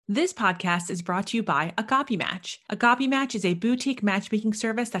This podcast is brought to you by Agape Match. Agape Match is a boutique matchmaking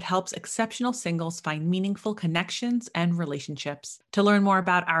service that helps exceptional singles find meaningful connections and relationships. To learn more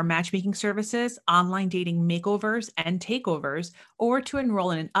about our matchmaking services, online dating makeovers and takeovers, or to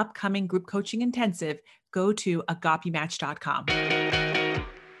enroll in an upcoming group coaching intensive, go to agapematch.com.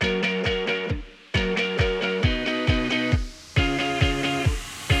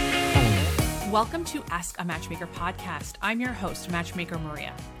 Welcome to Ask a Matchmaker podcast. I'm your host, Matchmaker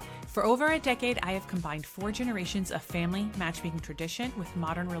Maria. For over a decade, I have combined 4 generations of family matchmaking tradition with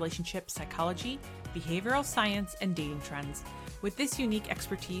modern relationship psychology, behavioral science, and dating trends. With this unique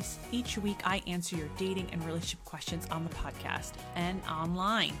expertise, each week I answer your dating and relationship questions on the podcast and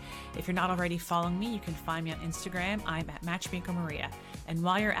online. If you're not already following me, you can find me on Instagram. I'm at Matchmaker Maria. And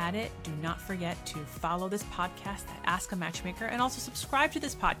while you're at it, do not forget to follow this podcast at Ask a Matchmaker and also subscribe to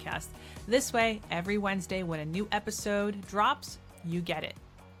this podcast. This way, every Wednesday when a new episode drops, you get it.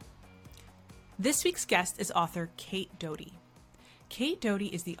 This week's guest is author Cate Doty. Cate Doty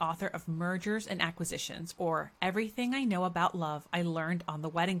is the author of Mergers and Acquisitions, or Everything I Know About Love I Learned on the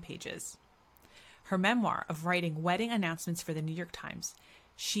Wedding Pages. Her memoir of writing wedding announcements for the New York Times.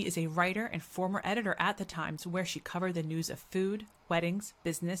 She is a writer and former editor at the Times, where she covered the news of food, weddings,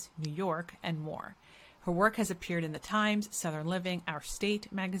 business, New York, and more. Her work has appeared in the Times, Southern Living, Our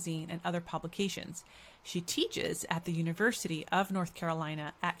State magazine, and other publications. She teaches at the University of North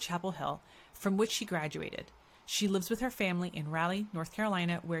Carolina at Chapel Hill, from which she graduated. She lives with her family in Raleigh, North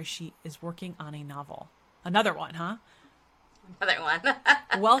Carolina, where she is working on a novel. Another one, huh? Another one.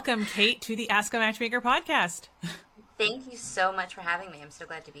 Welcome, Cate, to the Ask a Matchmaker podcast. Thank you so much for having me. I'm so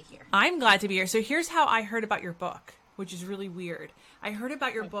glad to be here. I'm glad to be here. So here's how I heard about your book, which is really weird. I heard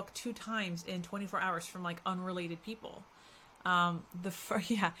about your book 2 times in 24 hours from like unrelated people. The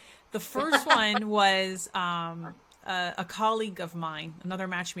first one was a colleague of mine, another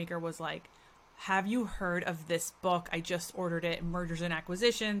matchmaker, was like, have you heard of this book? I just ordered it, Mergers and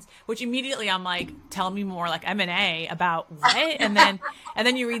Acquisitions, which immediately I'm like, tell me more, like M&A about what? And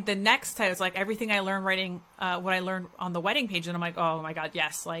then you read the next title. It's like Everything I Learned Writing, what I learned on the wedding page. And I'm like, oh my God,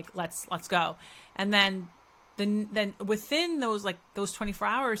 yes. Like, let's go. And then within those 24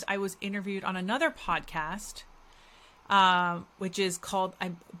 hours, I was interviewed on another podcast, which is called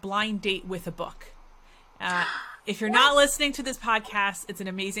A Blind Date with a Book. If you're not listening to this podcast, it's an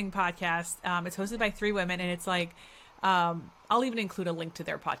amazing podcast. It's hosted by 3 women, and it's like, I'll even include a link to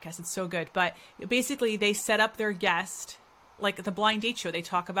their podcast. It's so good. But basically, they set up their guest, like the blind date show. They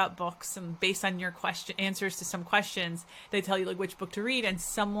talk about books, and based on your answers to some questions, they tell you like which book to read. And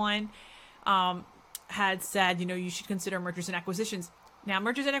someone had said, you should consider Mergers and Acquisitions. Now,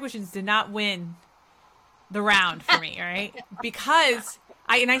 Mergers and Acquisitions did not win the round for me, right? Because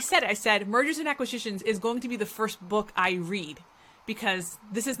I said, Mergers and Acquisitions is going to be the first book I read because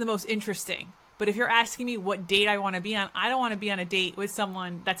this is the most interesting. But if you're asking me what date I want to be on, I don't want to be on a date with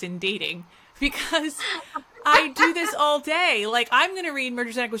someone that's in dating because I do this all day. Like, I'm going to read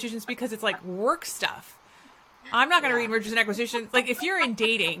Mergers and Acquisitions because it's like work stuff. I'm not going to read Mergers and Acquisitions. Like, if you're in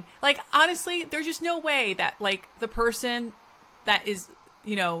dating, like, honestly, there's just no way that, like, the person that is,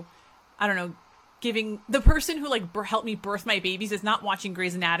 I don't know, the person who like helped me birth my babies is not watching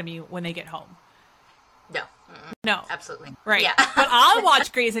Grey's Anatomy when they get home. No, absolutely. Right. Yeah. But I'll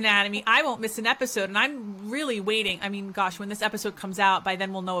watch Grey's Anatomy. I won't miss an episode. And I'm really waiting. I mean, gosh, when this episode comes out, by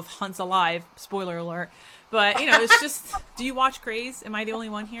then we'll know if Hunt's alive. Spoiler alert. But it's just, do you watch Grey's? Am I the only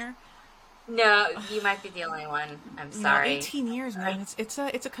one here? No, you might be the only one. I'm sorry. 18 years, man. It's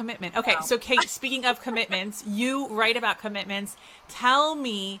a commitment. Okay. So Cate, speaking of commitments, you write about commitments. Tell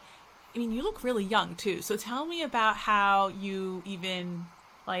me, you look really young too. So tell me about how you even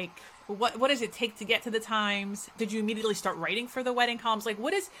what does it take to get to the Times? Did you immediately start writing for the wedding columns? Like,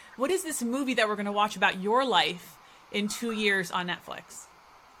 what is this movie that we're going to watch about your life in 2 years on Netflix?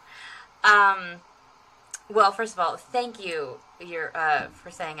 Well, first of all, thank you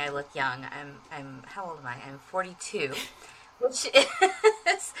for saying I look young. I'm how old am I? I'm 42, which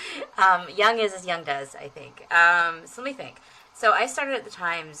is young is as young does, I think. So let me think. So I started at the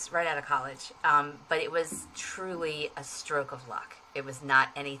Times right out of college, but it was truly a stroke of luck. It was not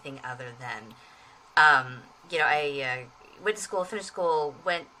anything other than, I went to school, finished school,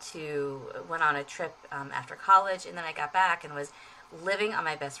 went on a trip after college, and then I got back and was living on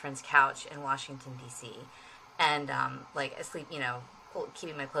my best friend's couch in Washington, D.C., and asleep,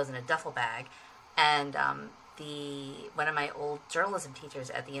 keeping my clothes in a duffel bag. And one of my old journalism teachers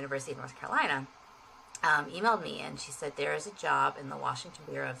at the University of North Carolina emailed me, and she said, there is a job in the Washington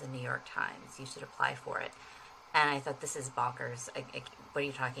Bureau of the New York Times. You should apply for it. And I thought, this is bonkers. What are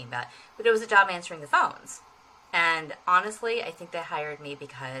you talking about? But it was a job answering the phones. And honestly, I think they hired me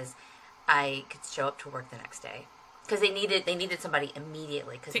because I could show up to work the next day. Because they needed somebody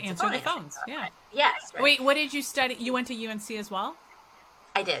immediately. To answer the phones, yeah. Yes, right. Wait, what did you study? You went to UNC as well?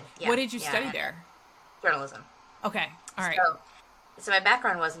 I did, yeah. What did you study there? Journalism. Okay, all right. So my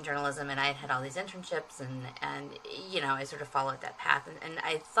background was in journalism, and I had all these internships, and I sort of followed that path. And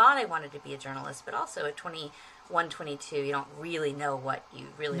I thought I wanted to be a journalist, but also at 21, 22, you don't really know what you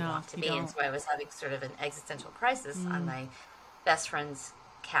really want to be. And so I was having sort of an existential crisis on my best friend's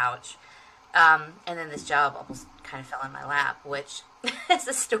couch. And then this job almost kind of fell in my lap, which is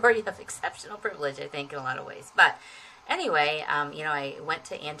a story of exceptional privilege, I think, in a lot of ways. But anyway, I went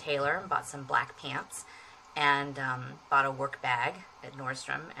to Ann Taylor and bought some black pants and bought a work bag at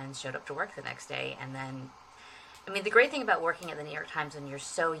Nordstrom and showed up to work the next day. And then, the great thing about working at the New York Times when you're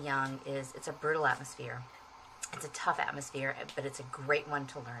so young is it's a brutal atmosphere. It's a tough atmosphere, but it's a great one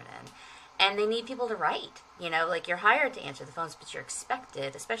to learn in. And they need people to write, you're hired to answer the phones, but you're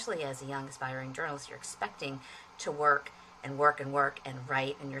expected, especially as a young aspiring journalist, you're expecting to work and work and work and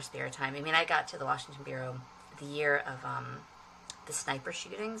write in your spare time. I got to the Washington Bureau the year of the sniper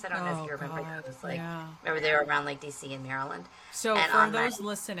shootings. I don't know if you remember those. Remember they were around DC and Maryland. So for those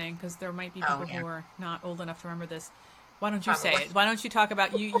listening, because there might be people who are not old enough to remember this, why don't you say it? Why don't you talk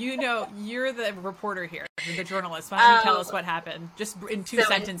about you're the reporter here, the journalist. Why don't you tell us what happened, just in two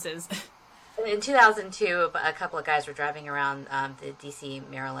sentences? In 2002, a couple of guys were driving around the D.C.,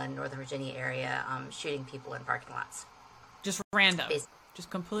 Maryland, Northern Virginia area, shooting people in parking lots. Just random. Just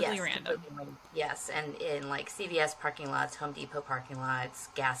completely random. Yes, and in CVS parking lots, Home Depot parking lots,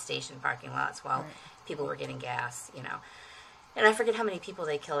 gas station parking lots, while people were getting gas, And I forget how many people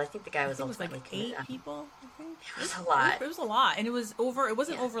they killed. I think the guy was ultimately killed. It was 8 people, I think. It was a lot. It was a lot. And it was over, it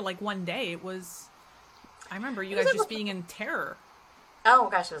wasn't over one day. It was, I remember you guys just being in terror. Oh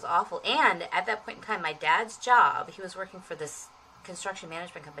gosh, it was awful. And at that point in time, my dad's job, he was working for this construction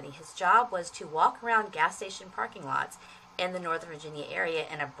management company. His job was to walk around gas station parking lots in the Northern Virginia area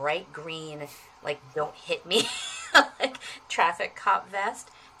in a bright green, don't hit me, traffic cop vest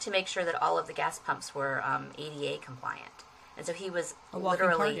to make sure that all of the gas pumps were ADA compliant. And so he was he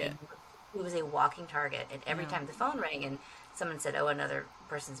was a walking target. And every time the phone rang and someone said, "Oh, another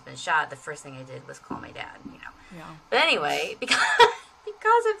person's been shot," the first thing I did was call my dad, Yeah. But anyway,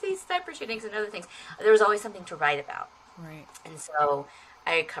 because of these sniper shootings and other things, there was always something to write about. Right. And so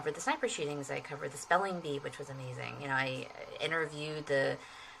I covered the sniper shootings. I covered the spelling bee, which was amazing. I interviewed the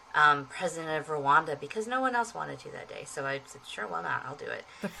president of Rwanda because no one else wanted to that day. So I said, sure, why not? I'll do it.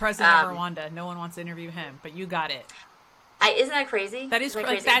 The president of Rwanda. No one wants to interview him, but you got it. Isn't that crazy? That is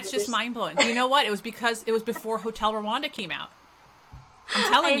crazy. That's just mind-blowing. You know what? It was because it was before Hotel Rwanda came out.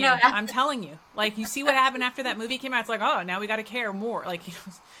 I'm telling you. I'm telling you. You see what happened after that movie came out? It's now we got to care more. I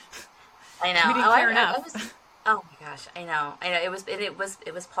know. We didn't care enough. Oh my gosh, I know.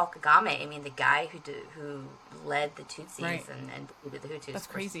 It was Paul Kagame. The guy who led the Tutsis and defeated the Hutus. That's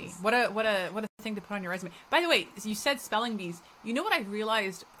crazy. What a thing to put on your resume. By the way, you said spelling bees. You know what I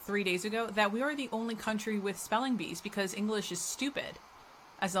realized 3 days ago? That we are the only country with spelling bees because English is stupid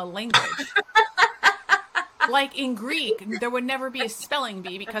as a language. In Greek, there would never be a spelling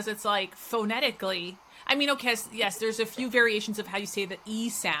bee because it's phonetically. Okay, yes, there's a few variations of how you say the E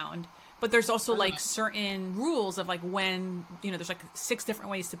sound. But there's also certain rules of when, there's 6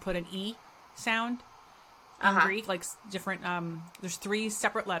 different ways to put an E sound in Greek, different, there's 3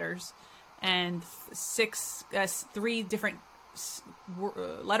 separate letters and 3 different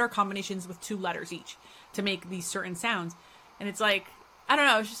letter combinations with 2 letters each to make these certain sounds. And it's I don't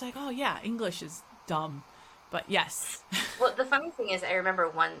know, it's just oh yeah, English is dumb. But yes. Well, the funny thing is I remember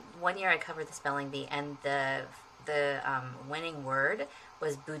one year I covered the spelling bee and the winning word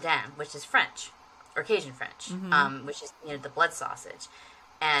was boudin, which is French, or Cajun French, which is the blood sausage,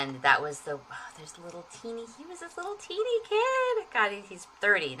 and that was there's he was this little teeny kid. God, he's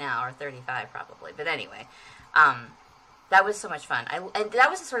 30 now or 35 probably, but anyway, that was so much fun. And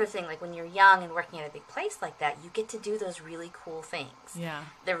that was the sort of thing when you're young and working at a big place like that, you get to do those really cool things. Yeah,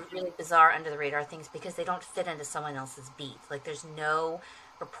 they're really bizarre, under the radar things because they don't fit into someone else's beat. There's no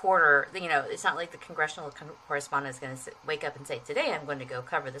reporter, it's not like the congressional correspondent is going to wake up and say, today I'm going to go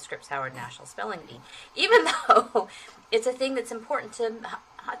cover the Scripps Howard National Spelling Bee, even though it's a thing that's important to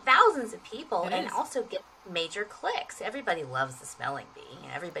thousands of people and also get major clicks. Everybody loves the spelling bee.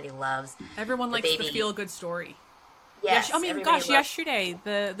 Everyone likes the feel-good story. Yes. Yesterday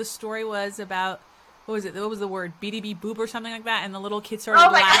the story was about, what was the word? BDB boop or something like that, and the little kid started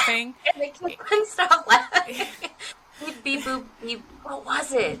laughing. And the kid couldn't stop laughing. Beep boop. What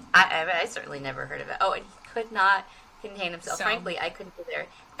was it? I certainly never heard of it. Oh, and he could not contain himself. So, Frankly, I couldn't go there.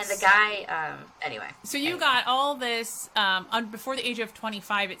 And the guy, anyway. so you got all this before the age of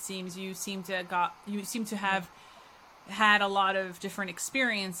 25. It seems you seem to have had a lot of different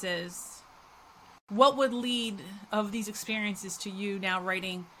experiences. What would lead of these experiences to you now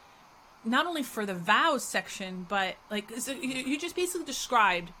writing not only for the vows section, but like so you just basically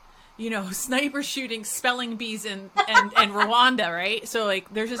described, sniper shooting, spelling bees, and Rwanda, right? So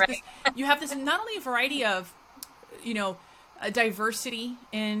like there's just Right. you have this not only a variety of, a diversity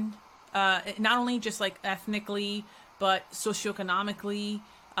in not only just like ethnically, but socioeconomically,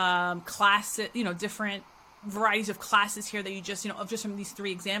 class, different varieties of classes here that you just, of just from these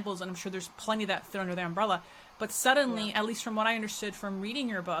three examples, and I'm sure there's plenty that fit under the umbrella. But suddenly, at least from what I understood from reading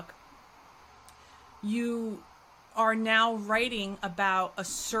your book, you are now writing about a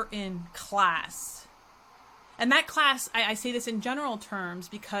certain class. And that class, I say this in general terms,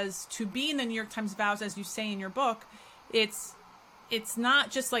 because to be in the New York Times vows, as you say in your book, it's not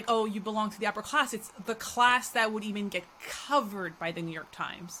just like, oh, you belong to the upper class. It's the class that would even get covered by the New York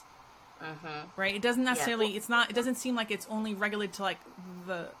Times. Right? It doesn't necessarily, it doesn't seem like it's only regulated to like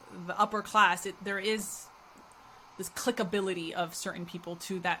the upper class. There is this clickability of certain people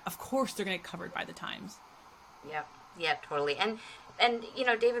to that. Of course, they're going to get covered by the Times. Yep, totally. And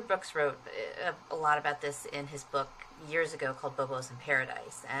David Brooks wrote a lot about this in his book years ago called Bobos in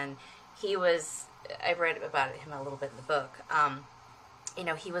Paradise. And I read about him a little bit in the book.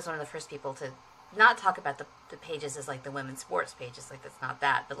 He was one of the first people to not talk about the pages as like the women's sports pages, like that's not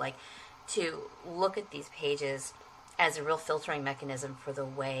that, but like to look at these pages as a real filtering mechanism for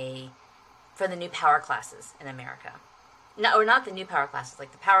the new power classes in America. No, or not the new power classes.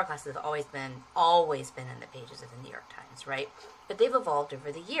 Like the power classes have always been in the pages of the New York Times, right? But they've evolved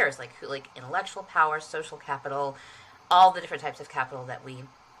over the years, like intellectual power, social capital, all the different types of capital that we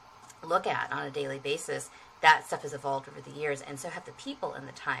look at on a daily basis. That stuff has evolved over the years, and so have the people in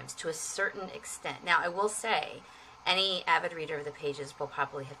the Times to a certain extent. Now, I will say, any avid reader of the pages will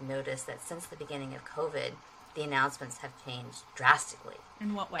probably have noticed that since the beginning of COVID, the announcements have changed drastically.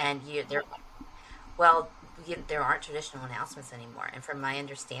 In what way? And there aren't traditional announcements anymore. And from my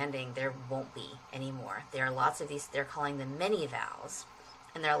understanding, there won't be anymore. There are lots of these, they're calling them mini vows.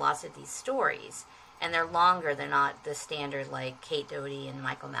 And there are lots of these stories. And they're longer. They're not the standard like Cate, Doty, and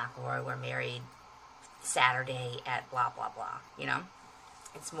Michael McElroy were married Saturday at blah, blah, blah.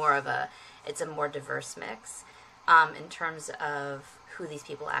 It's a more diverse mix in terms of who these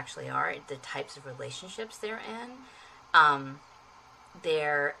people actually are, the types of relationships they're in.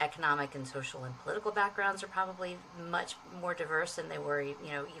 Their economic and social and political backgrounds are probably much more diverse than they were,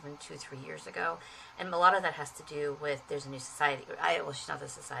 even 2-3 years ago. And a lot of that has to do with there's a new society. She's not the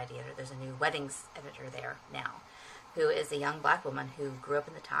society editor. There's a new weddings editor there now, who is a young black woman who grew up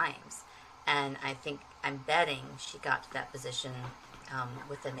in the Times. And I'm betting she got to that position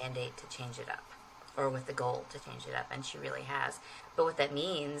with the mandate to change it up, or with the goal to change it up, and she really has. But what that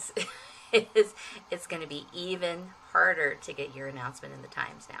means is it's going to be even harder to get your announcement in the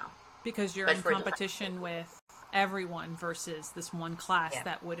Times now. Because you're in competition with everyone versus this one class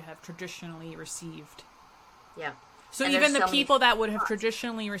that would have traditionally received. Yeah. So and even the people that would have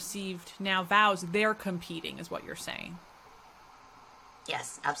traditionally received now vows, they're competing, is what you're saying.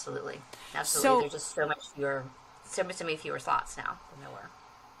 Yes, absolutely. So, there's just so many fewer slots now than there were.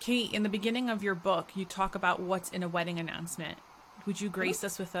 Cate, in the beginning of your book, you talk about what's in a wedding announcement. Would you grace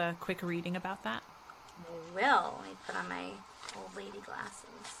us with a quick reading about that? I will. Let me put on my old lady glasses.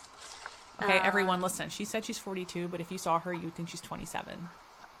 Okay, everyone, listen. She said she's 42, but if you saw her, you'd think she's 27.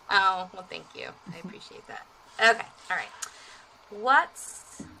 Oh, well, thank you. I appreciate that. Okay, all right.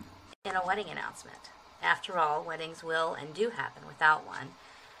 What's in a wedding announcement? After all, weddings will and do happen without one.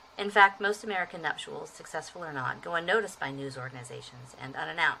 In fact, most American nuptials, successful or not, go unnoticed by news organizations and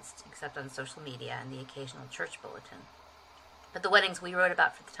unannounced, except on social media and the occasional church bulletin. But the weddings we wrote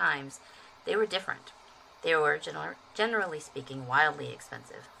about for the Times, they were different. They were, generally speaking, wildly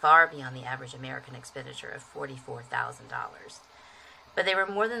expensive, far beyond the average American expenditure of $44,000. But they were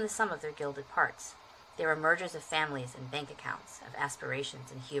more than the sum of their gilded parts. They were mergers of families and bank accounts, of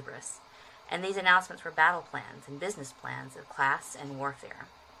aspirations and hubris. And these announcements were battle plans and business plans of class and warfare.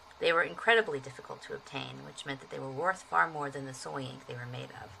 They were incredibly difficult to obtain, which meant that they were worth far more than the soy ink they were made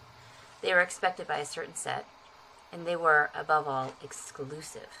of. They were expected by a certain set, and they were, above all,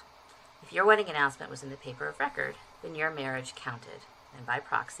 exclusive. If your wedding announcement was in the paper of record, then your marriage counted, and by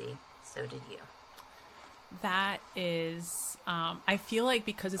proxy, so did you. That is, I feel like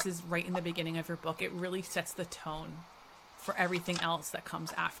because this is right in the beginning of your book, it really sets the tone for everything else that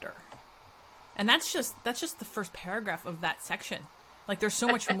comes after. And that's just the first paragraph of that section. Like there's so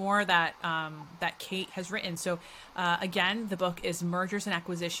much more that that Cate has written. So again, the book is Mergers and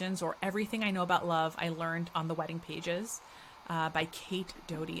Acquisitions, or Everything I Know About Love I Learned on the Wedding Pages, by Cate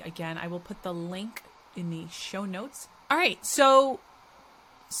Doty. Again, I will put the link in the show notes. All right, so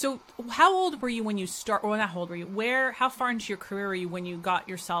how old were you when you start? Well, not how old were you? How far into your career were you when you got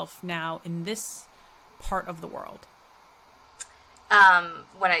yourself now in this part of the world?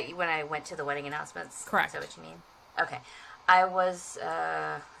 When I went to the wedding announcements. Correct. Is that what you mean? Okay. I was,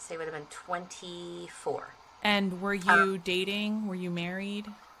 say, would have been 24. And were you dating? Were you married?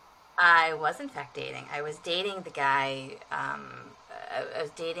 I was, in fact, dating. I was dating the guy, I was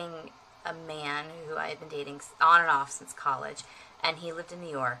dating a man who I had been dating on and off since college, and he lived in New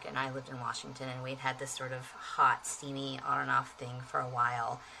York, and I lived in Washington, and we'd had this sort of hot, steamy, on and off thing for a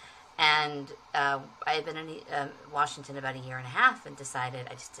while. And I had been in Washington about a year and a half and decided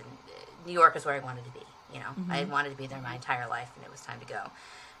I just didn't... New York is where I wanted to be, you know. Mm-hmm. I had wanted to be there my entire life, and it was time to go.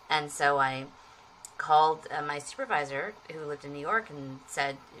 And so I called my supervisor who lived in New York and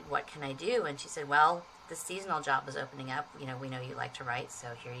said, what can I do? And she said, well, the seasonal job is opening up. You know, we know you like to write, so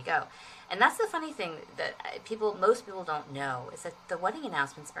here you go. And that's the funny thing that most people don't know, is that the wedding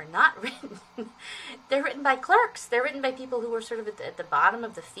announcements are not written. They're written by clerks. They're written by people who were sort of at the bottom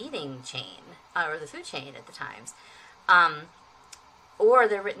of the feeding chain, or the food chain at the times. Or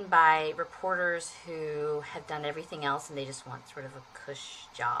they're written by reporters who have done everything else and they just want sort of a cush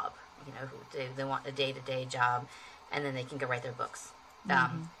job. You know, they want a day-to-day job, and then they can go write their books.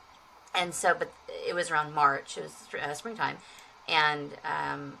 Mm-hmm. And so, but it was around March. It was springtime. And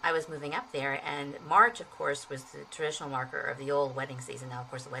I was moving up there, and March, of course, was the traditional marker of the old wedding season. Now, of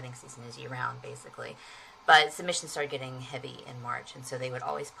course, the wedding season is year-round, basically. But submissions started getting heavy in March, and so they would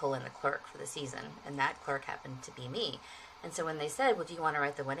always pull in a clerk for the season, and that clerk happened to be me. And so when they said, well, do you want to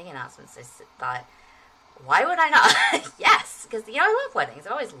write the wedding announcements, I thought, why would I not? Yes, because, you know, I love weddings.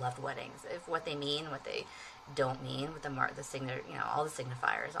 I've always loved weddings. If what they mean, what they don't mean, with all the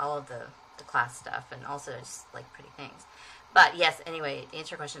signifiers, all of the class stuff, and also just, like, pretty things. But yes, anyway, to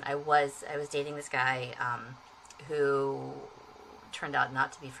answer your question, I was dating this guy who turned out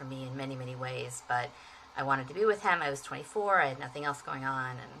not to be for me in many, many ways, but I wanted to be with him. I was 24, I had nothing else going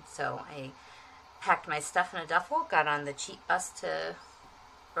on, and so I packed my stuff in a duffel, got on the cheap bus to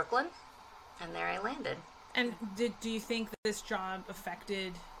Brooklyn, and there I landed. And do you think that this job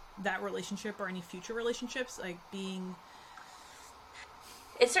affected that relationship or any future relationships, like being...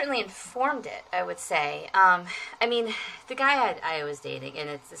 It certainly informed it, I would say. I mean, the guy I was dating,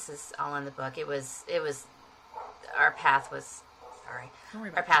 and this is all in the book. Our path was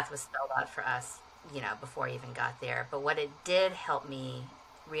spelled out for us, you know, before I even got there. But what it did help me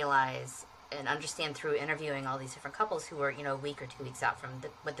realize and understand through interviewing all these different couples who were, you know, a week or 2 weeks out from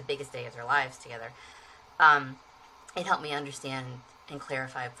the biggest day of their lives together, it helped me understand and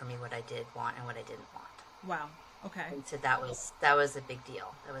clarify for me what I did want and what I didn't want. Wow. Okay. And so that was a big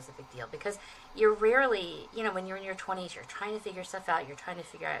deal. That was a big deal because you're rarely, you know, when you're in your 20s, you're trying to figure stuff out. You're trying to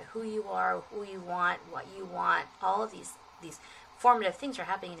figure out who you are, who you want, what you want. All of these formative things are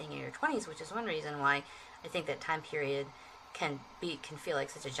happening in your 20s, which is one reason why I think that time period can feel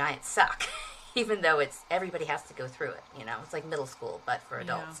like such a giant suck, even though everybody has to go through it. You know, it's like middle school, but for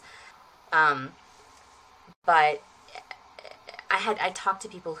adults. Yeah. But I talked to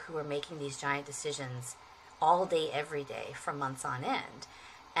people who were making these giant decisions all day, every day, for months on end.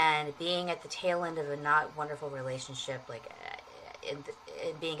 And being at the tail end of a not wonderful relationship, like, and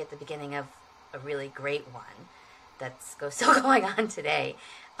being at the beginning of a really great one that's still going on today,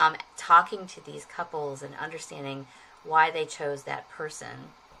 talking to these couples and understanding why they chose that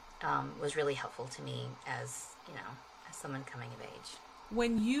person was really helpful to me as someone coming of age.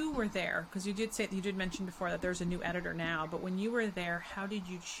 When you were there, because you did mention before that there's a new editor now, but when you were there, how did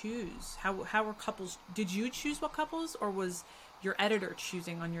you choose? How were couples? Did you choose what couples, or was your editor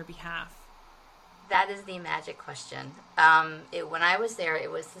choosing on your behalf? That is the magic question. When I was there,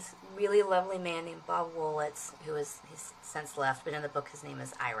 it was this really lovely man named Bob Wolitz, he's since left, but in the book his name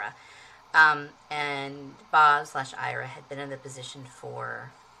is Ira. And Bob/Ira had been in the position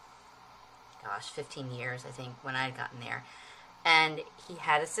for, 15 years, I think, when I had gotten there. And he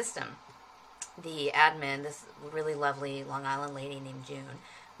had a system. The admin, this really lovely Long Island lady named June,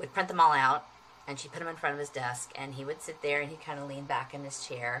 would print them all out, and she'd put them in front of his desk, and he would sit there, and he'd kind of lean back in his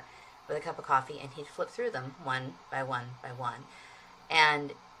chair with a cup of coffee, and he'd flip through them one by one by one.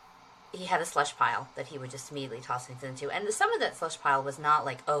 And he had a slush pile that he would just immediately toss things into. And some of that slush pile was not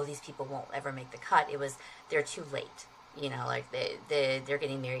like, oh, these people won't ever make the cut. It was, they're too late. You know, like they're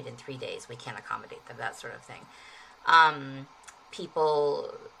getting married in 3 days. We can't accommodate them, that sort of thing.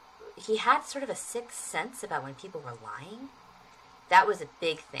 He had sort of a sixth sense about when people were lying. That was a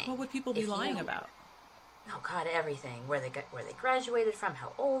big thing. What would people be lying about? Oh God, everything. Where they graduated from,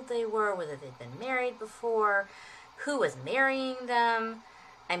 how old they were, whether they'd been married before, who was marrying them.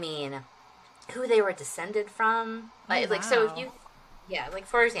 I mean, who they were descended from. Oh, Like so if wow. you, yeah, like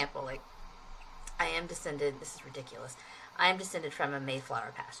for example, like I am descended. This is ridiculous. I am descended from a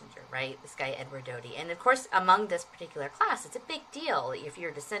Mayflower passenger, right? This guy Edward Doty, and of course, among this particular class, it's a big deal if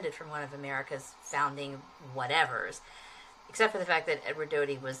you're descended from one of America's founding whatevers. Except for the fact that Edward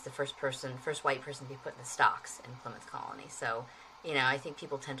Doty was the first white person to be put in the stocks in Plymouth Colony. So, I think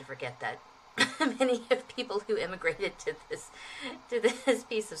people tend to forget that many of people who immigrated to this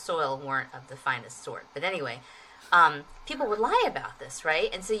piece of soil weren't of the finest sort. But anyway, people would lie about this, right?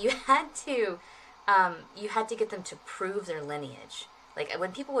 And so you had to get them to prove their lineage. Like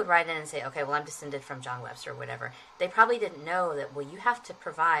when people would write in and say, "Okay, well, I'm descended from John Webster," or whatever, they probably didn't know that. Well, you have to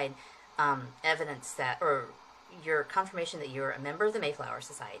provide evidence that, or your confirmation that you're a member of the Mayflower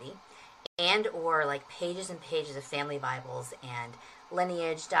Society, and or like pages and pages of family Bibles and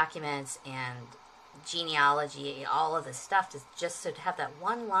lineage documents and genealogy, all of this stuff, just to have that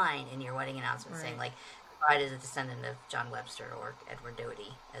one line in your wedding announcement saying like, "Bride is a descendant of John Webster or Edward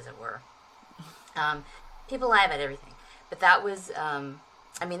Doty," as it were. People lie about everything, but that was,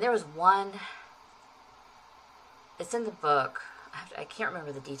 there was one. It's in the book. I can't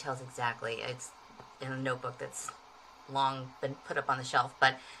remember the details exactly. It's in a notebook that's long been put up on the shelf.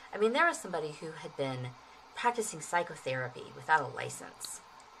 But, there was somebody who had been practicing psychotherapy without a license.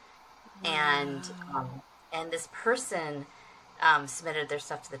 Wow. And this person submitted their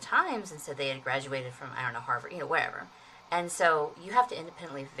stuff to the Times and said they had graduated from, I don't know, Harvard, wherever. And so you have to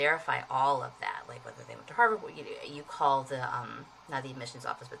independently verify all of that, like whether they went to Harvard, you call the, not the admissions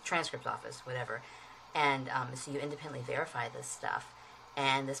office, but the transcripts office, whatever. And so you independently verify this stuff.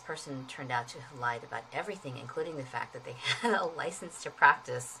 And this person turned out to have lied about everything, including the fact that they had a license to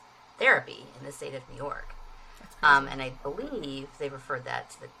practice therapy in the state of New York. And I believe they referred that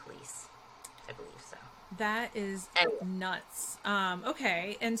to the police. I believe so. That is nuts.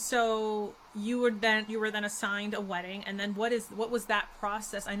 Okay, and so you were then assigned a wedding, and then what was that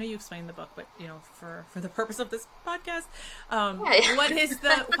process? I know you explained the book, but for the purpose of this podcast, what is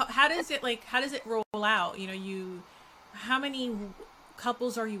how does it roll out? How many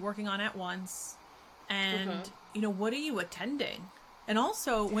couples are you working on at once, and what are you attending? And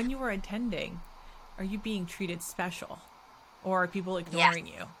also, when you were attending, are you being treated special, or are people ignoring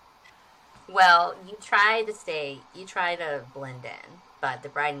you? Well, you try to blend in, but the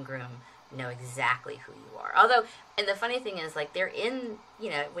bride and groom know exactly who you are. Although, and the funny thing is, like, they're in,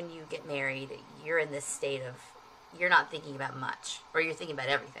 when you get married, you're in this state of, you're not thinking about much, or you're thinking about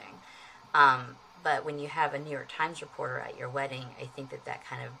everything. But when you have a New York Times reporter at your wedding, I think that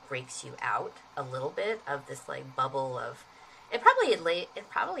kind of breaks you out a little bit of this, like, bubble of, it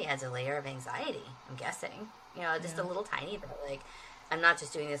probably adds a layer of anxiety, I'm guessing. Just a little tiny bit, like, I'm not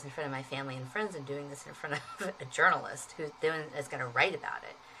just doing this in front of my family and friends. I'm doing this in front of a journalist is going to write about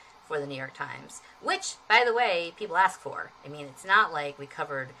it for the New York Times, which, by the way, people ask for. It's not like we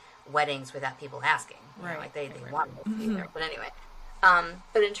covered weddings without people asking. Like they wanted us to be there. But anyway,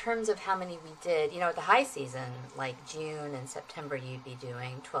 but in terms of how many we did, at the high season, like June and September, you'd be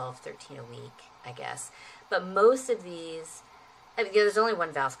doing 12, 13 a week, I guess. But most of these, there's only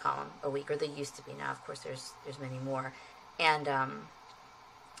one vows column a week, or there used to be. Now, of course, there's many more. And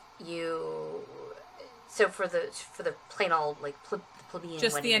so for the plain old, like, plebeian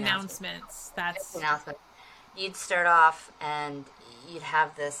just wedding the announcements. That's the announcement. You'd start off and you'd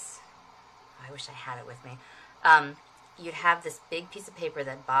have this. I wish I had it with me. You'd have this big piece of paper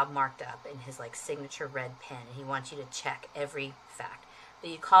that Bob marked up in his, like, signature red pen, and he wants you to check every fact. But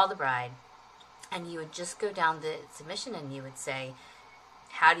you'd call the bride, and you would just go down the submission, and you would say,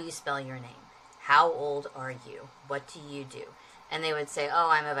 "How do you spell your name? How old are you? What do you do?" And they would say, "Oh,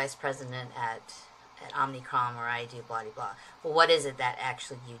 I'm a vice president at Omnicom, or I do blah, blah, blah." Well, what is it that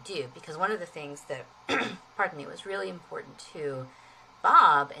actually you do? Because one of the things that, pardon me, was really important to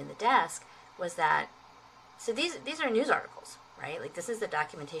Bob in the desk was that, so these are news articles, right? Like, this is the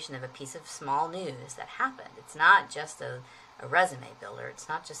documentation of a piece of small news that happened. It's not just a resume builder. It's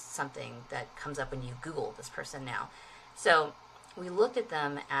not just something that comes up when you Google this person now. So we looked at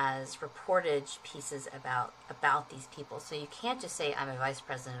them as reportage pieces about these people. So you can't just say, "I'm a vice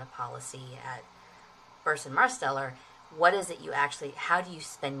president of policy at Burson Marsteller." What is it you actually, how do you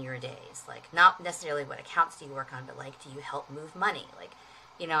spend your days? Like, not necessarily what accounts do you work on, but, like, do you help move money? Like,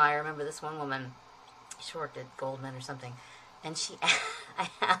 I remember this one woman, she worked at Goldman or something, and I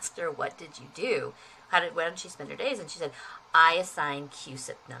asked her, "What did you do? Why did she spend her days?" And she said, "I assign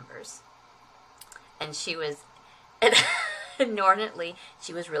CUSIP numbers." And she was, and inordinately,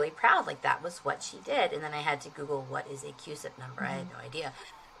 she was really proud. Like, that was what she did. And then I had to Google, what is a CUSIP number? I had no idea.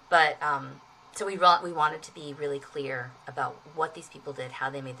 But, so we wanted to be really clear about what these people did, how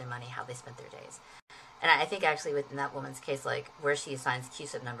they made their money, how they spent their days. And I think actually within that woman's case, like, where she assigns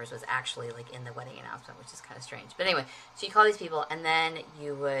CUSIP numbers was actually, like, in the wedding announcement, which is kind of strange. But anyway, so you call these people, and then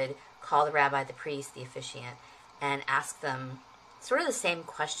you would call the rabbi, the priest, the officiant, and ask them sort of the same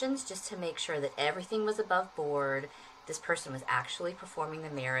questions, just to make sure that everything was above board. This person was actually performing the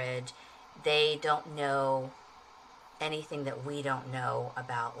marriage. They don't know anything that we don't know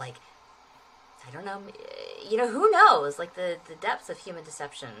about, like, I don't know, who knows? Like, the depths of human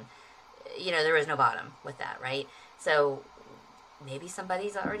deception, there is no bottom with that, right? So maybe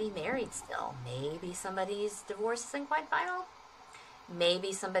somebody's already married still. Maybe somebody's divorce isn't quite final.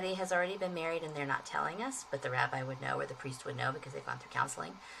 Maybe somebody has already been married and they're not telling us, but the rabbi would know or the priest would know because they've gone through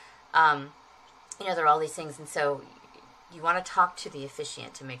counseling. There are all these things. And so you want to talk to the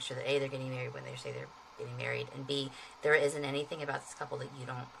officiant to make sure that A, they're getting married when they say they're getting married, and B, there isn't anything about this couple that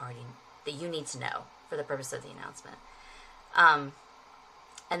you need to know for the purpose of the announcement.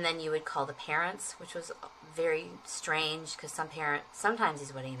 And then you would call the parents, which was very strange because sometimes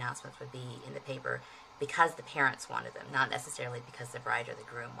these wedding announcements would be in the paper because the parents wanted them, not necessarily because the bride or the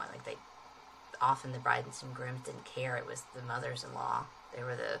groom wanted. Like, often the brides and grooms didn't care. It was the mothers-in-law. They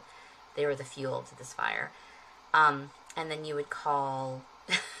were the fuel to this fire. And then you would call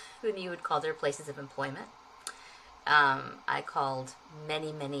their places of employment. I called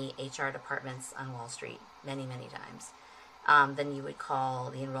many, many HR departments on Wall Street, many, many times. Then you would call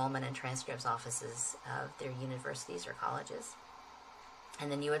the enrollment and transcripts offices of their universities or colleges.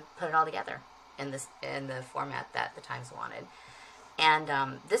 And then you would put it all together in the format that the Times wanted.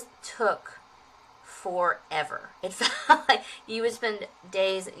 And this took forever. It felt like you would spend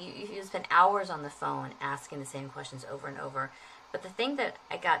days, you would spend hours on the phone asking the same questions over and over. But the thing that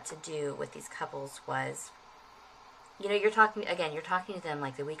I got to do with these couples was, you're talking to them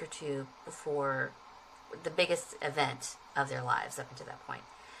like the week or two before the biggest event of their lives up until that point.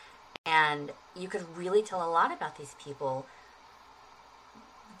 And you could really tell a lot about these people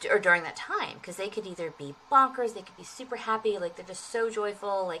or during that time, because they could either be bonkers, they could be super happy, like they're just so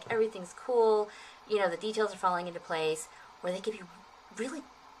joyful, like everything's cool, the details are falling into place, or they could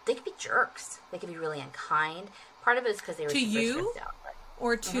be jerks. They could be really unkind. Part of it is because they were to super you stressed out.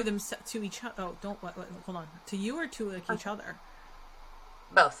 or to them, to each other. Oh, don't hold on. To you or to each other?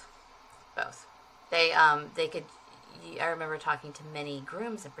 Both. They could. I remember talking to many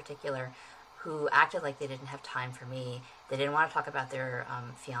grooms in particular who acted like they didn't have time for me. They didn't want to talk about their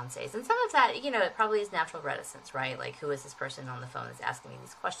fiancés. And some of that, it probably is natural reticence, right? Like, who is this person on the phone that's asking me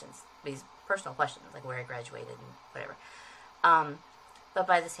these questions, these personal questions, like where I graduated and whatever. But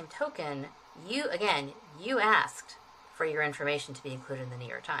by the same token, you asked for your information to be included in the New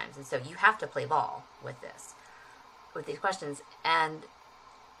York Times. And so you have to play ball with these questions. And,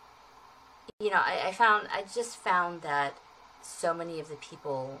 I just found that so many of the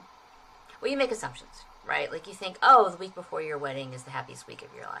people, you make assumptions, right? Like, you think, the week before your wedding is the happiest week of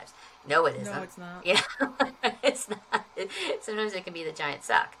your lives. No, it isn't. No, it's not. It's not. Sometimes it can be the giant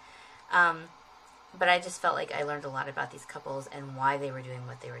suck. But I just felt like I learned a lot about these couples and why they were doing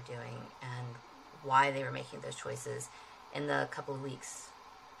what they were doing and why they were making those choices in the couple of weeks,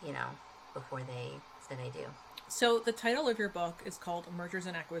 before they said I do. So the title of your book is called Mergers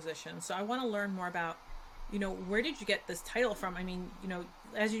and Acquisitions. So I want to learn more about, where did you get this title from? I mean,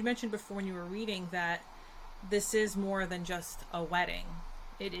 as you mentioned before when you were reading, that this is more than just a wedding.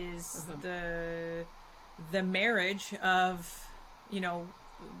 It is the marriage of,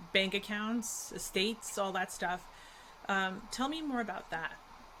 bank accounts, estates, all that stuff. Tell me more about that.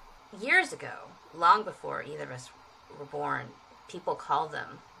 Years ago, long before either of us were born, people called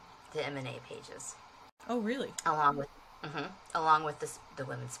them the M&A pages. Oh, really? Along with the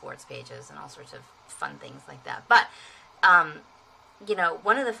women's sports pages and all sorts of fun things like that. But,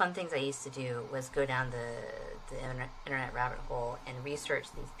 one of the fun things I used to do was go down the internet rabbit hole and research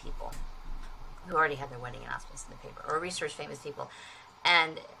these people who already had their wedding announcements in the paper, or research famous people.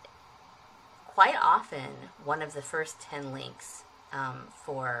 And quite often, one of the first 10 links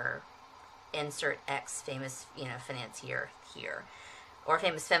for insert X famous, financier here, or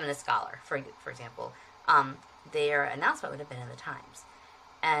famous feminist scholar, for example, their announcement would have been in the Times.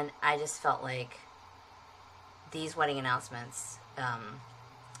 And I just felt like these wedding announcements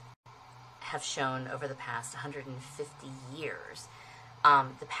have shown over the past 150 years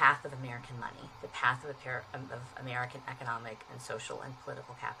the path of American money, the path of American economic and social and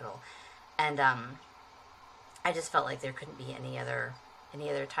political capital. And I just felt like there couldn't be any other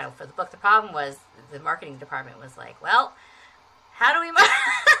title for the book. The problem was the marketing department was like, well, how do we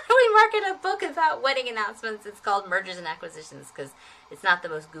how do we market a book about wedding announcements? It's called Mergers and Acquisitions because it's not the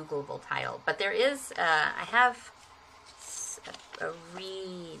most Googleable title. But there is, I have a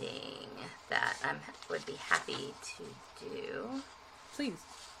reading that I would be happy to do. Please.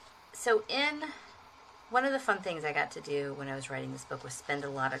 So one of the fun things I got to do when I was writing this book was spend a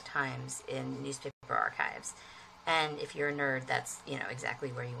lot of times in newspaper archives. And if you're a nerd, that's, exactly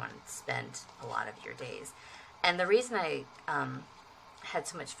where you want to spend a lot of your days. And the reason I had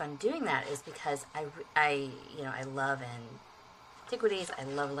so much fun doing that is because I love antiquities. I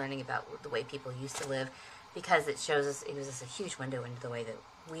love learning about the way people used to live because it gives us a huge window into the way that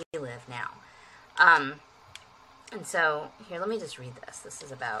we live now. And so here, let me just read this.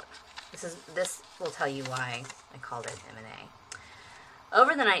 This will tell you why I called it M&A.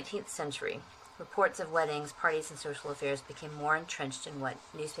 Over the 19th century, reports of weddings, parties, and social affairs became more entrenched in what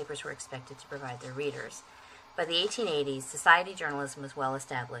newspapers were expected to provide their readers. By the 1880s, society journalism was well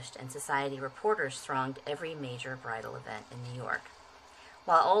established, and society reporters thronged every major bridal event in New York.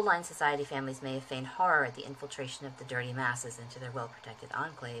 While old-line society families may have feigned horror at the infiltration of the dirty masses into their well-protected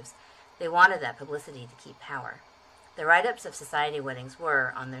enclaves, they wanted that publicity to keep power. The write-ups of society weddings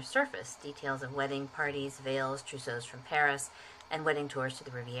were, on their surface, details of wedding parties, veils, trousseaux from Paris, and wedding tours to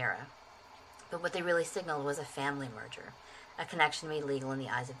the Riviera. But what they really signaled was a family merger, a connection made legal in the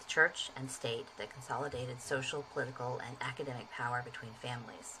eyes of the church and state that consolidated social, political, and academic power between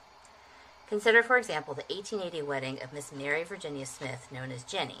families. Consider, for example, the 1880 wedding of Miss Mary Virginia Smith, known as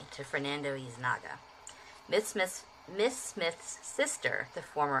Jenny, to Fernando Yznaga. Miss Smith's sister, the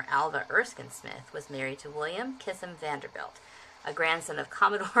former Alva Erskine Smith, was married to William Kissam Vanderbilt, a grandson of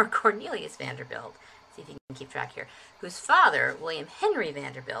Commodore Cornelius Vanderbilt, see if you can keep track here, whose father, William Henry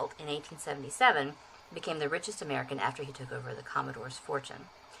Vanderbilt, in 1877, became the richest American after he took over the Commodore's fortune.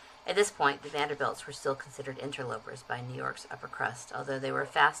 At this point, the Vanderbilts were still considered interlopers by New York's upper crust, although they were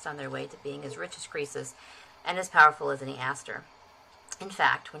fast on their way to being as rich as Croesus and as powerful as any Astor. In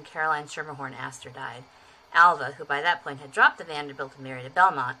fact, when Caroline Schermerhorn Astor died, Alva, who by that point had dropped the Vanderbilt and married a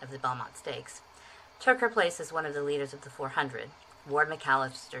Belmont of the Belmont Stakes, took her place as one of the leaders of the 400, Ward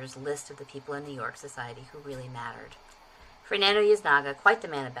McAllister's list of the people in New York society who really mattered. Fernando Yznaga, quite the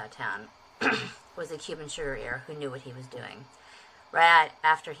man about town, was a Cuban sugar heir who knew what he was doing. Right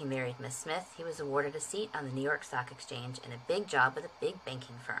after he married Miss Smith, he was awarded a seat on the New York Stock Exchange and a big job with a big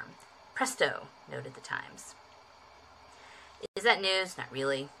banking firm. Presto, noted the Times. Is that news? Not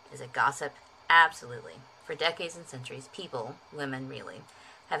really. Is it gossip? Absolutely. For decades and centuries, people, women really,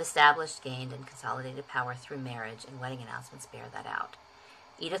 have established, gained, and consolidated power through marriage, and wedding announcements bear that out.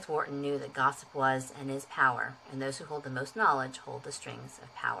 Edith Wharton knew that gossip was and is power, and those who hold the most knowledge hold the strings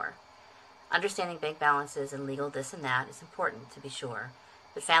of power. Understanding bank balances and legal this and that is important, to be sure,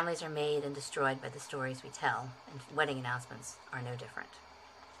 but families are made and destroyed by the stories we tell, and wedding announcements are no different.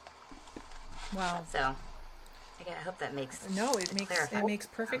 Wow. So, I hope that makes it makes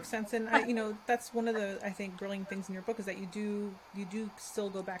perfect sense, and that's one of the, I think, brilliant things in your book is that you do still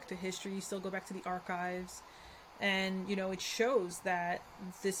go back to history, you still go back to the archives, and it shows that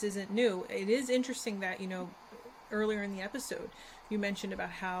this isn't new. It is interesting that earlier in the episode you mentioned about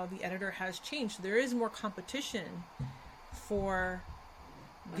how the editor has changed. There is more competition for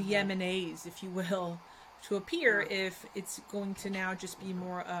the M&As, if you will, to appear if it's going to now just be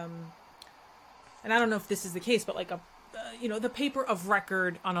more and I don't know if this is the case, but like the paper of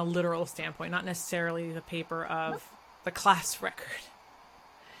record on a literal standpoint, not necessarily the paper of the class record.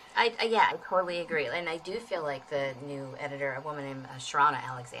 I totally agree. And I do feel like the new editor, a woman named Sharana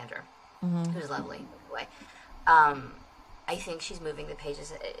Alexander, who's lovely, by the way, I think she's moving the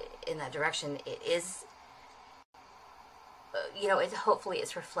pages in that direction. It is, hopefully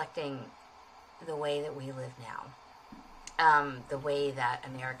it's reflecting the way that we live now. The way that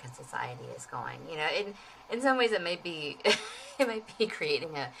American society is going, in some ways it might be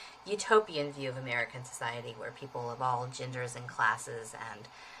creating a utopian view of American society where people of all genders and classes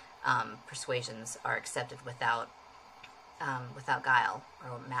and persuasions are accepted without guile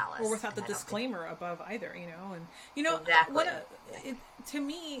or malice, or without the disclaimer above either, and exactly. To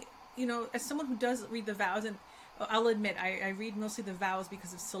me, as someone who does read the vows, and I'll admit I read mostly the vows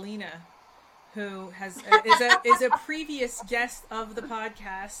because of Selena, who is a previous guest of the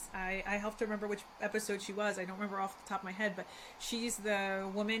podcast. I have to remember which episode she was. I don't remember off the top of my head, but she's the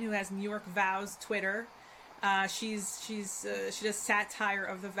woman who has New York Vows Twitter. She does satire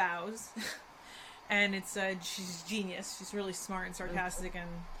of the vows, and she's genius. She's really smart and sarcastic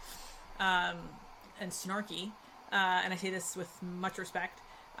and snarky. And I say this with much respect.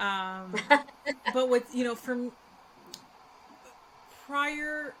 But with from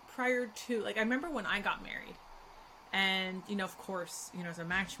prior to, like, I remember when I got married, And, of course, as a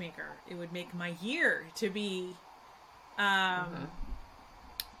matchmaker, it would make my year to be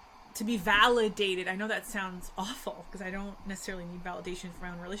validated. I know that sounds awful because I don't necessarily need validation for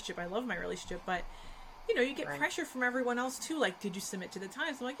my own relationship. I love my relationship, but you get pressure from everyone else too. Like, did you submit to the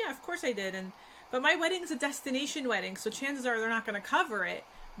Times? I'm like, yeah, of course I did. But my wedding is a destination wedding, so chances are they're not going to cover it.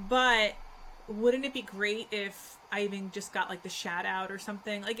 But wouldn't it be great if I even just got like the shout out or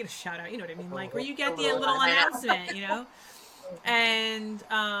something? Like, a shout out, you know what I mean? Like where you get the little announcement, And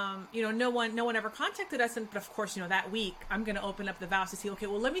no one ever contacted us. But of course, that week I'm going to open up the vows to see. Okay,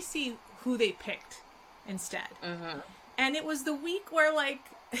 well, let me see who they picked instead. Mm-hmm. And it was the week where like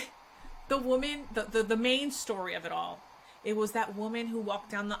the woman, the main story of it all. It was that woman who walked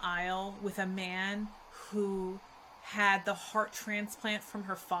down the aisle with a man who had the heart transplant from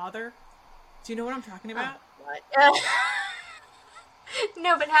her father. Do you know what I'm talking about?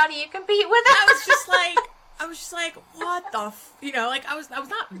 No, but how do you compete with that? I was just like, what the I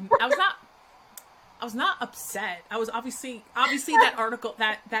was not upset. I was obviously that article,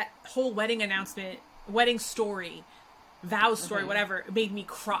 that whole wedding announcement, wedding story, vows story, whatever, made me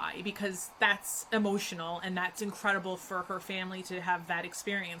cry because that's emotional and that's incredible for her family to have that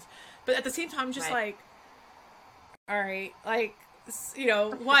experience. But at the same time, I'm just like, all right, like,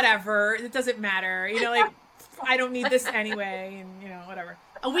 whatever, it doesn't matter, like, I don't need this anyway, and whatever.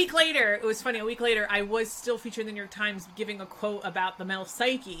 A week later, it was funny, I was still featured in the New York Times giving a quote about the male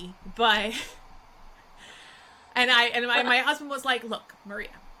psyche, but my husband was like, look, Maria,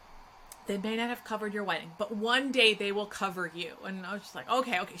 they may not have covered your wedding, but one day they will cover you. And I was just like,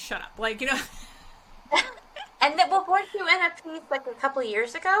 okay, shut up. Like, And then, well, weren't you in a piece like a couple of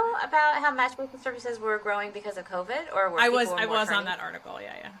years ago about how matchmaking services were growing because of COVID? Or were I was on that article.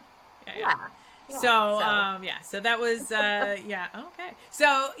 Yeah. So that was, okay.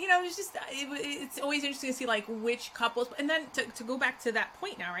 So, it's always interesting to see like which couples, and then to go back to that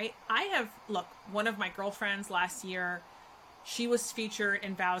point now, right? One of my girlfriends last year, she was featured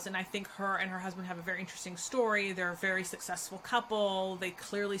in Vows, and I think her and her husband have a very interesting story. They're a very successful couple. They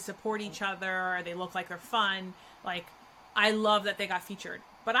clearly support each other. They look like they're fun. Like, I love that they got featured.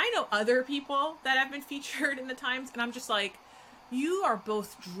 But I know other people that have been featured in the Times, and I'm just like, you are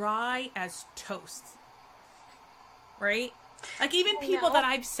both dry as toast. Right? Like, even people that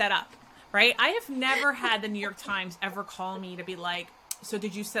I've set up, right? I have never had the New York Times ever call me to be like, so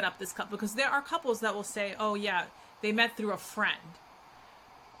did you set up this couple? Because there are couples that will say, oh, yeah, they met through a friend,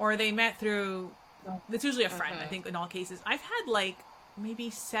 or they met through, it's usually a friend, I think, in all cases. I've had like maybe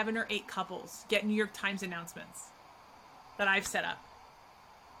 7 or 8 couples get New York Times announcements that I've set up,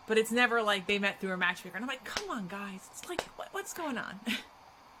 but it's never like they met through a matchmaker. And I'm like, come on, guys. It's like, what's going on?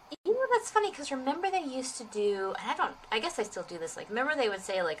 That's funny, because remember they used to do, and I guess I still do this, like, remember they would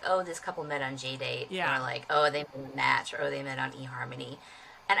say like, oh, this couple met on J-Date, or like, oh, they met on Match, or oh, they met on eHarmony.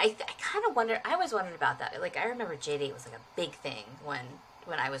 And I kind of wondered, I always wondered about that. Like, I remember J-Date was like a big thing when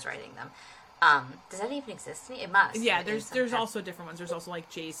I was writing them. Does that even exist? It must. Yeah, there's also different ones. There's also like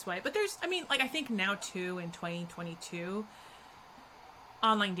J-Swipe. But I think now too, in 2022,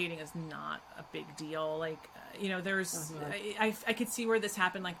 online dating is not a big deal. Like, there's, I could see where this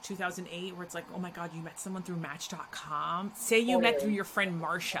happened like 2008, where it's like, oh my God, you met someone through Match.com. Say you met through your friend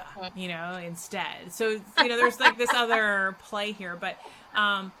Marsha, instead. So, there's like this other play here. But,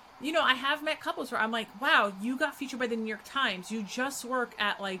 I have met couples where I'm like, wow, you got featured by the New York Times. You just work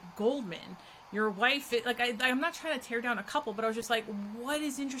at like Goldman. Your wife, I'm not trying to tear down a couple, but I was just like, what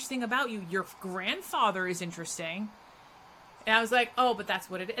is interesting about you? Your grandfather is interesting. And I was like, oh, but that's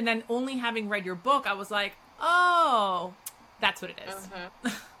what it is. And then only having read your book, I was like, oh, that's what it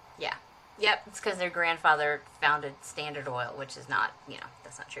is. Yeah. Yep. It's because their grandfather founded Standard Oil, which is not,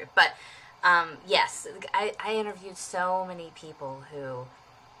 that's not true. But, yes, I interviewed so many people who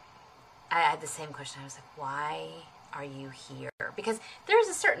I had the same question. I was like, why are you here? Because there's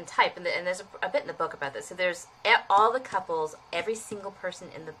a certain type, and there's a bit in the book about this. So there's all the couples, every single person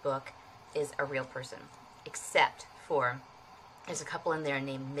in the book is a real person, except for, there's a couple in there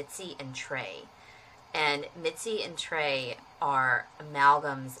named Mitzi and Trey. And Mitzi and Trey are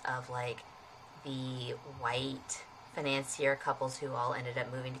amalgams of like the white financier couples who all ended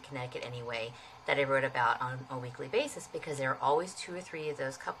up moving to Connecticut anyway, that I wrote about on a weekly basis, because there are always 2 or 3 of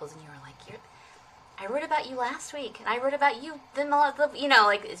those couples, and you were like, I wrote about you last week, and I wrote about you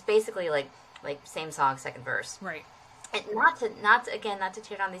like, it's basically like same song, second verse. Right. And not to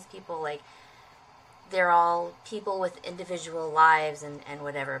tear down these people, like, they're all people with individual lives and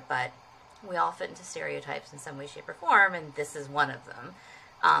whatever, but we all fit into stereotypes in some way, shape, or form, and this is one of them.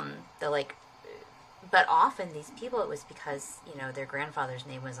 But often these people, it was because, their grandfather's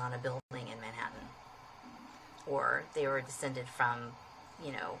name was on a building in Manhattan. or they were descended from,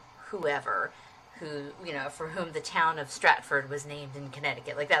 whoever, for whom the town of Stratford was named in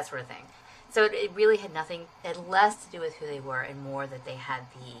Connecticut, like that sort of thing. So it really had less to do with who they were and more that they had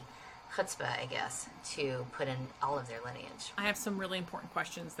the chutzpah, I guess, to put in all of their lineage. I have some really important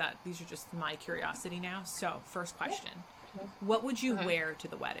questions these are just my curiosity now. So, first question. What would you wear to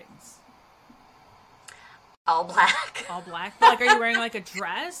the weddings? All black. All black? But, like, are you wearing, like, a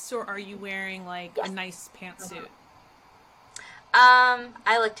dress, or are you wearing, like, a nice pantsuit?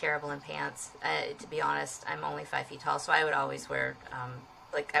 I look terrible in pants. To be honest, I'm only 5 feet tall, so I would always wear,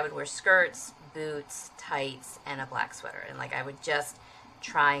 I would wear skirts, boots, tights, and a black sweater. And, like, I would just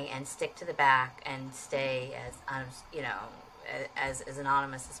try and stick to the back and stay as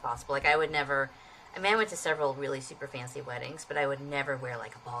anonymous as possible. Like, I would never... I mean, I went to several really super fancy weddings, but I would never wear,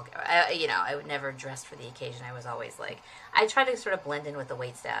 like, a ball gown. I would never dress for the occasion. I was always, like... I try to sort of blend in with the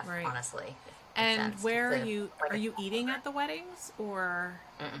waitstaff, right. Honestly. And where are you... Are you eating at the weddings, or...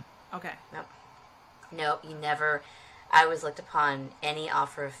 Mm-mm. Okay. Nope, you never... I was looked upon any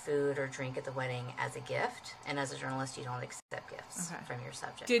offer of food or drink at the wedding as a gift, and as a journalist, you don't accept gifts from your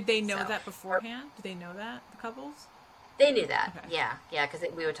subject. Did they know that beforehand? Did they know that, the couples? They knew that, okay. yeah, because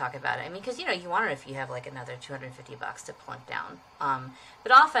we would talk about it. I mean, because, you wonder if you have, like, another $250 to plunk down.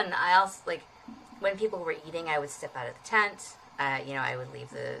 But often, I also, like, when people were eating, I would step out of the tent, I would leave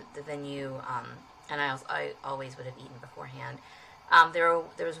the venue, and I always would have eaten beforehand. There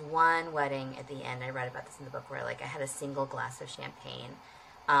was one wedding at the end, I read about this in the book, where, like, I had a single glass of champagne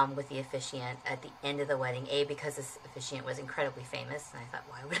with the officiant at the end of the wedding. Because this officiant was incredibly famous, and I thought,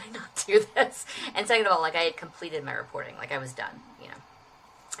 why would I not do this? And second of all, like, I had completed my reporting. Like, I was done,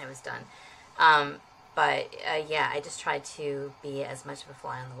 I was done. I just tried to be as much of a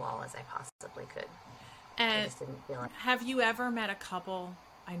fly on the wall as I possibly could. And I just didn't feel it. Have you ever met a couple...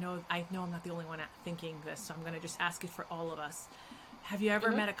 I know I'm not the only one thinking this, so I'm going to just ask it for all of us. Have you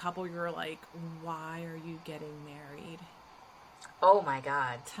ever met a couple you're like, why are you getting married? Oh my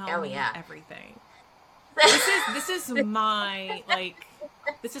God. Tell me yeah. everything. This is my,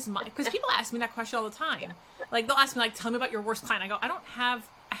 because people ask me that question all the time. Like, they'll ask me, like, tell me about your worst client. I go, I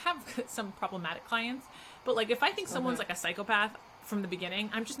have some problematic clients, but, like, if I think someone's like a psychopath from the beginning,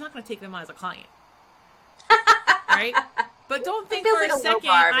 I'm just not going to take them on as a client. Right? But don't think for a second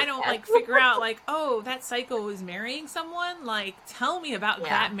I don't, like, figure out, like, oh, that psycho is marrying someone. Like, tell me about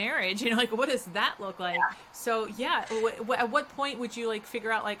that marriage. Like, what does that look like? Yeah. So, yeah, at what point would you, like,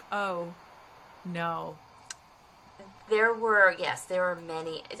 figure out, like, oh, no. There were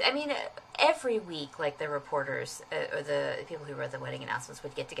many. I mean, every week, like, the reporters or the people who wrote the wedding announcements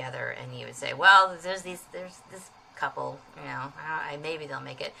would get together, and you would say, well, there's this couple, maybe they'll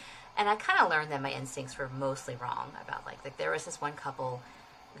make it. And I kind of learned that my instincts were mostly wrong about, like there was this one couple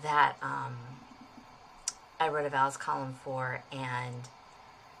that I wrote a vows column for, and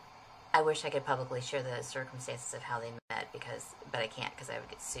I wish I could publicly share the circumstances of how they met, but I can't because I would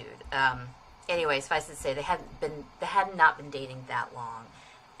get sued. Anyway, suffice it to say, they had not been dating that long,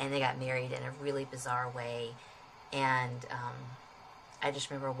 and they got married in a really bizarre way. And I just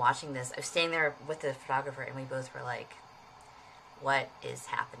remember watching this. I was staying there with the photographer, and we both were like, what is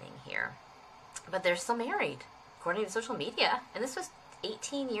happening here? But they're still married, according to social media. And this was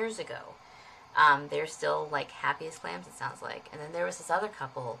 18 years ago. They're still, like, happy as clams, it sounds like. And then there was this other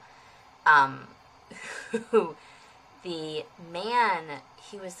couple who, the man,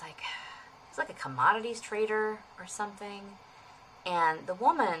 he was like a commodities trader or something. And the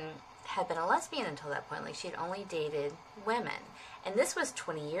woman had been a lesbian until that point. Like, she had only dated women. And this was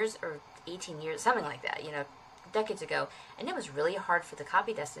 20 years or 18 years, something like that, decades ago, and it was really hard for the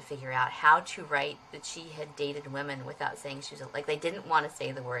copy desk to figure out how to write that she had dated women without saying she was they didn't want to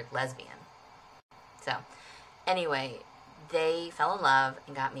say the word lesbian. So anyway, they fell in love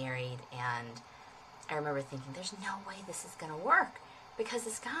and got married, and I remember thinking, there's no way this is going to work, because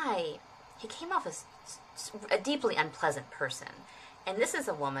this guy, he came off as a deeply unpleasant person. And this is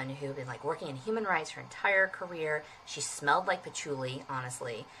a woman who had been, like, working in human rights her entire career. She smelled like patchouli,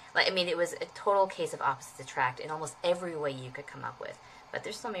 honestly. Like, I mean, it was a total case of opposites attract in almost every way you could come up with. But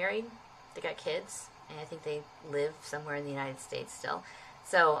they're still married. They got kids. And I think they live somewhere in the United States still.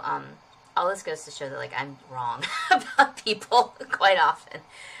 So, all this goes to show that, like, I'm wrong about people quite often.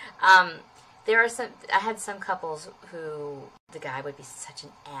 I had some couples who the guy would be such an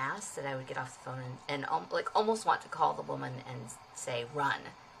ass that I would get off the phone and almost want to call the woman and say, run.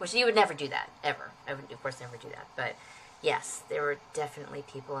 Which you would never do that, ever. I would, of course, never do that. But, yes, there were definitely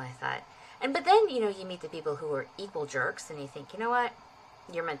people I thought... But then, you meet the people who are equal jerks, and you think, you know what?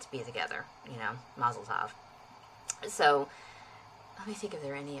 You're meant to be together. Mazel tov. So, Let me think if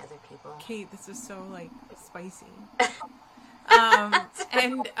there are any other people. Cate, this is so, like, spicy.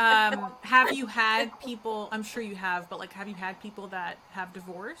 And have you had people, I'm sure you have, but, like, have you had people that have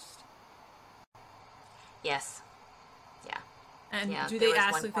divorced? Yes. Yeah. And Yeah, do there they was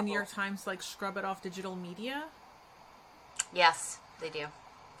ask, one like, the New York couple. Times to, like, scrub it off digital media? Yes, they do.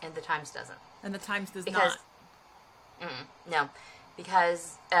 And the Times doesn't. And the Times does Because, not. no.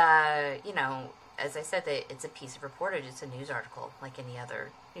 Because, as I said, it's a piece of reportage. It's a news article, like any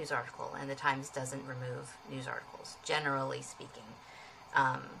other news article. And the Times doesn't remove news articles, generally speaking.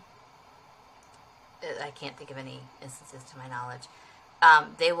 I can't think of any instances to my knowledge.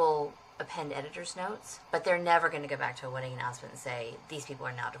 They will append editor's notes, but they're never going to go back to a wedding announcement and say, these people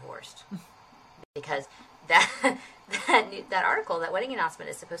are now divorced. Because that article, that wedding announcement,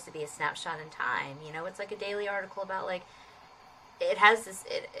 is supposed to be a snapshot in time. It's like a daily article about, like, it has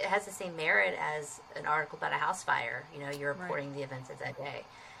the same merit as an article about a house fire. You're reporting Right. the events of that day.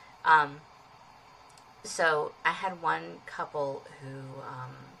 So I had one couple who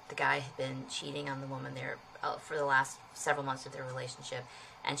the guy had been cheating on the woman there for the last several months of their relationship,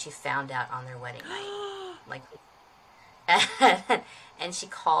 and she found out on their wedding night. Like, and she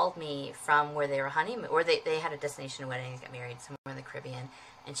called me from where they were honeymoon, or they had a destination wedding, got married somewhere in the Caribbean,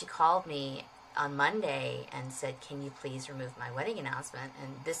 and she called me on Monday and said, "Can you please remove my wedding announcement?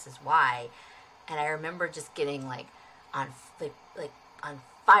 And this is why." And I remember just getting on like on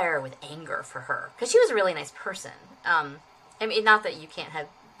fire with anger for her, because she was a really nice person. I mean, not that you can't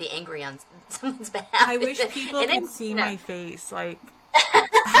be angry on someone's behalf. I wish people could see No. my face. Like,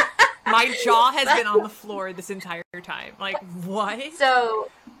 my jaw has been on the floor this entire time. Like, what? So,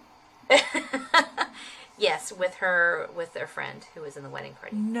 yes, with their friend who was in the wedding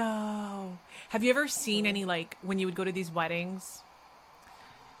party. No. Have you ever seen any, like, when you would go to these weddings?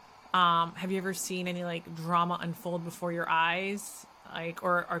 Have you ever seen any, like, drama unfold before your eyes? Like,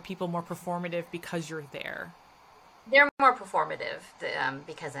 or are people more performative because you're there? They're more performative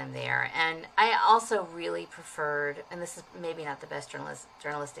because I'm there, and I also really preferred, and this is maybe not the best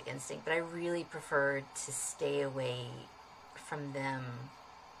journalistic instinct, but I really preferred to stay away from them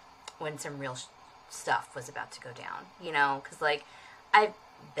when some real stuff was about to go down. Because like I've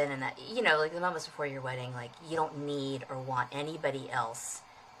been in that. Like the moments before your wedding, like you don't need or want anybody else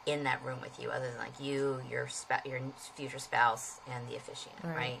in that room with you other than like you, your future spouse, and the officiant,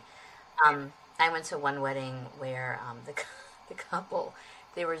 right? I went to one wedding where the couple,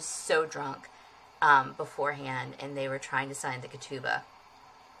 they were so drunk beforehand, and they were trying to sign the ketubah,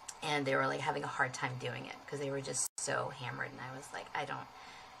 and they were like having a hard time doing it because they were just so hammered. And I was like,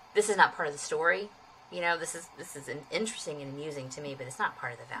 this is not part of the story. This is interesting and amusing to me, but it's not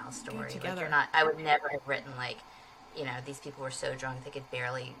part of the vow story. Like you're not. I would never have written like, these people were so drunk they could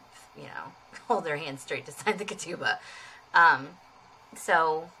barely, hold their hands straight to sign the ketubah.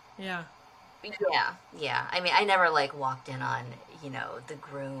 So Yeah. yeah. I mean, I never like walked in on the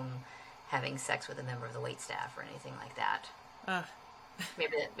groom having sex with a member of the waitstaff or anything like that. Uh,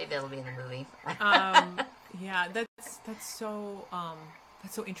 Maybe that'll be in the movie. yeah, that's so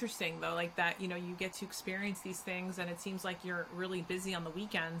interesting though, like that, you get to experience these things, and it seems like you're really busy on the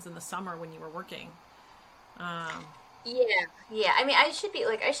weekends in the summer when you were working. Yeah. I mean, I should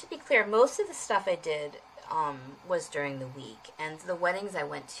be clear. Most of the stuff I did was during the week, and the weddings I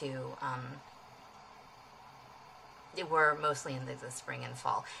went to they were mostly in the spring and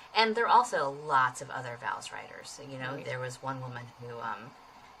fall. And there are also lots of other vows writers. So, Right. there was one woman who,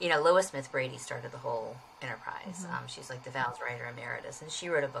 Lois Smith Brady started the whole enterprise. She's like the vows writer emeritus, and she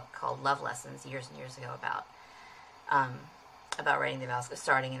wrote a book called Love Lessons years and years ago about writing the vows,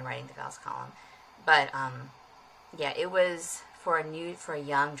 starting and writing the vows column. But yeah, it was for a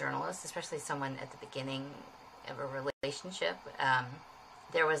young journalist, especially someone at the beginning of a relationship.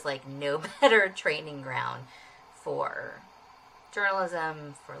 There was like no better training ground for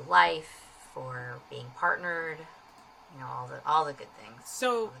journalism, for life, for being partnered, all the good things.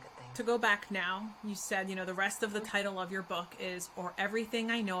 So to go back now, you said, the rest of the title of your book is "Or Everything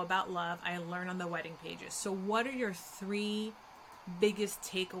I Know About Love I Learned on the Wedding Pages." So what are your 3 biggest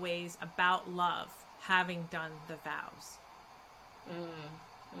takeaways about love having done the vows?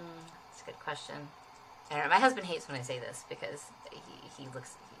 That's a good question. I don't know. My husband hates when I say this because he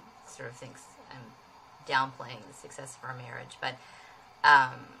sort of thinks I'm downplaying the success of our marriage, but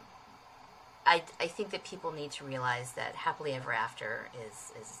I think that people need to realize that happily ever after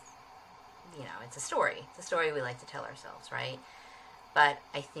is it's a story. It's a story we like to tell ourselves, right? But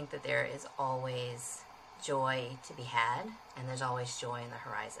I think that there is always joy to be had, and there's always joy in the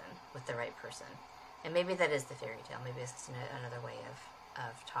horizon with the right person. And maybe that is the fairy tale. Maybe it's just another way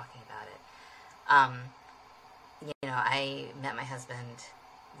of talking about it. I met my husband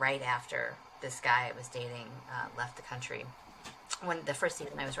right after this guy I was dating left the country. When the first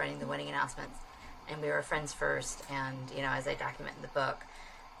season I was writing the wedding announcements, and we were friends first, and, as I document in the book,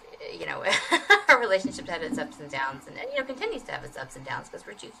 our relationship had its ups and downs, and continues to have its ups and downs because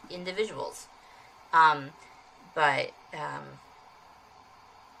we're two individuals. But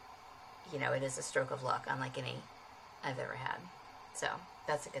it is a stroke of luck, unlike any I've ever had. So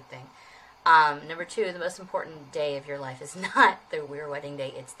that's a good thing. Number 2, the most important day of your life is not the wedding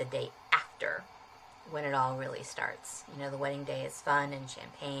day, it's the day after, when it all really starts. The wedding day is fun and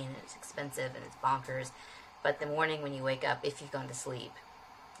champagne, and it's expensive and it's bonkers, but the morning when you wake up, if you've gone to sleep,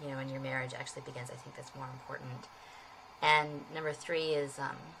 when your marriage actually begins, I think that's more important. And number 3 is,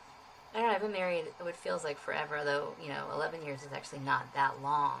 I don't know, I've been married what feels like forever, though, 11 years is actually not that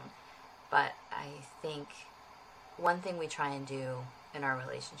long, but I think one thing we try and do in our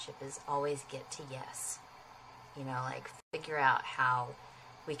relationship is always get to yes. Figure out how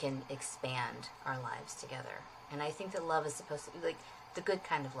we can expand our lives together. And I think that love is supposed to be, the good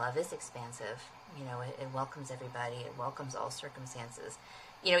kind of love is expansive. It welcomes everybody. It welcomes all circumstances.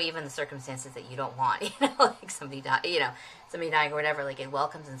 Even the circumstances that you don't want, somebody dying or whatever, it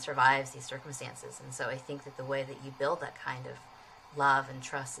welcomes and survives these circumstances. And so I think that the way that you build that kind of love and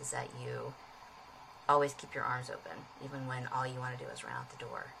trust is that you always keep your arms open, even when all you want to do is run out the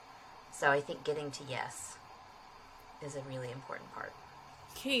door. So I think getting to yes is a really important part.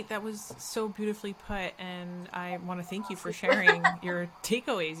 Cate, that was so beautifully put, and I want to thank you for sharing your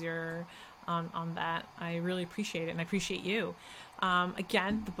takeaways on that. I really appreciate it, and I appreciate you.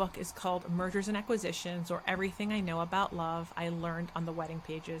 Again, the book is called Mergers and Acquisitions, or Everything I Know About Love I Learned on the Wedding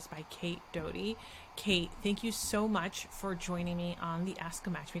Pages by Cate Doty. Cate, thank you so much for joining me on the Ask a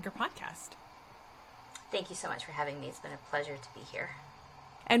Matchmaker podcast. Thank you so much for having me. It's been a pleasure to be here.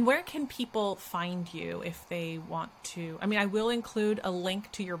 And where can people find you if they want to? I will include a link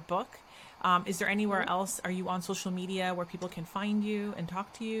to your book. Is there anywhere else? Are you on social media where people can find you and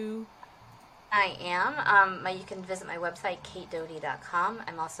talk to you? I am. You can visit my website, catedoty.com.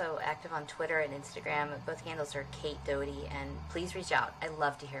 I'm also active on Twitter and Instagram. Both handles are Cate Doty, and please reach out. I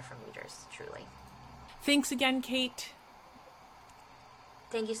love to hear from readers, truly. Thanks again, Cate.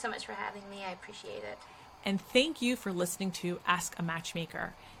 Thank you so much for having me. I appreciate it. And thank you for listening to Ask a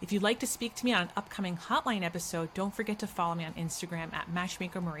Matchmaker. If you'd like to speak to me on an upcoming hotline episode, don't forget to follow me on Instagram at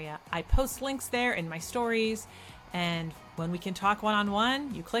MatchmakerMaria. I post links there in my stories. And when we can talk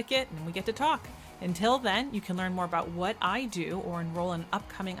one-on-one, you click it and we get to talk. Until then, you can learn more about what I do or enroll in an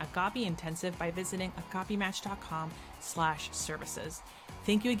upcoming Agape Intensive by visiting agapematch.com/services.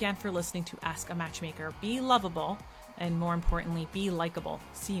 Thank you again for listening to Ask a Matchmaker. Be lovable, and more importantly, be likable.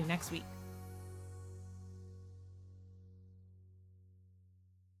 See you next week.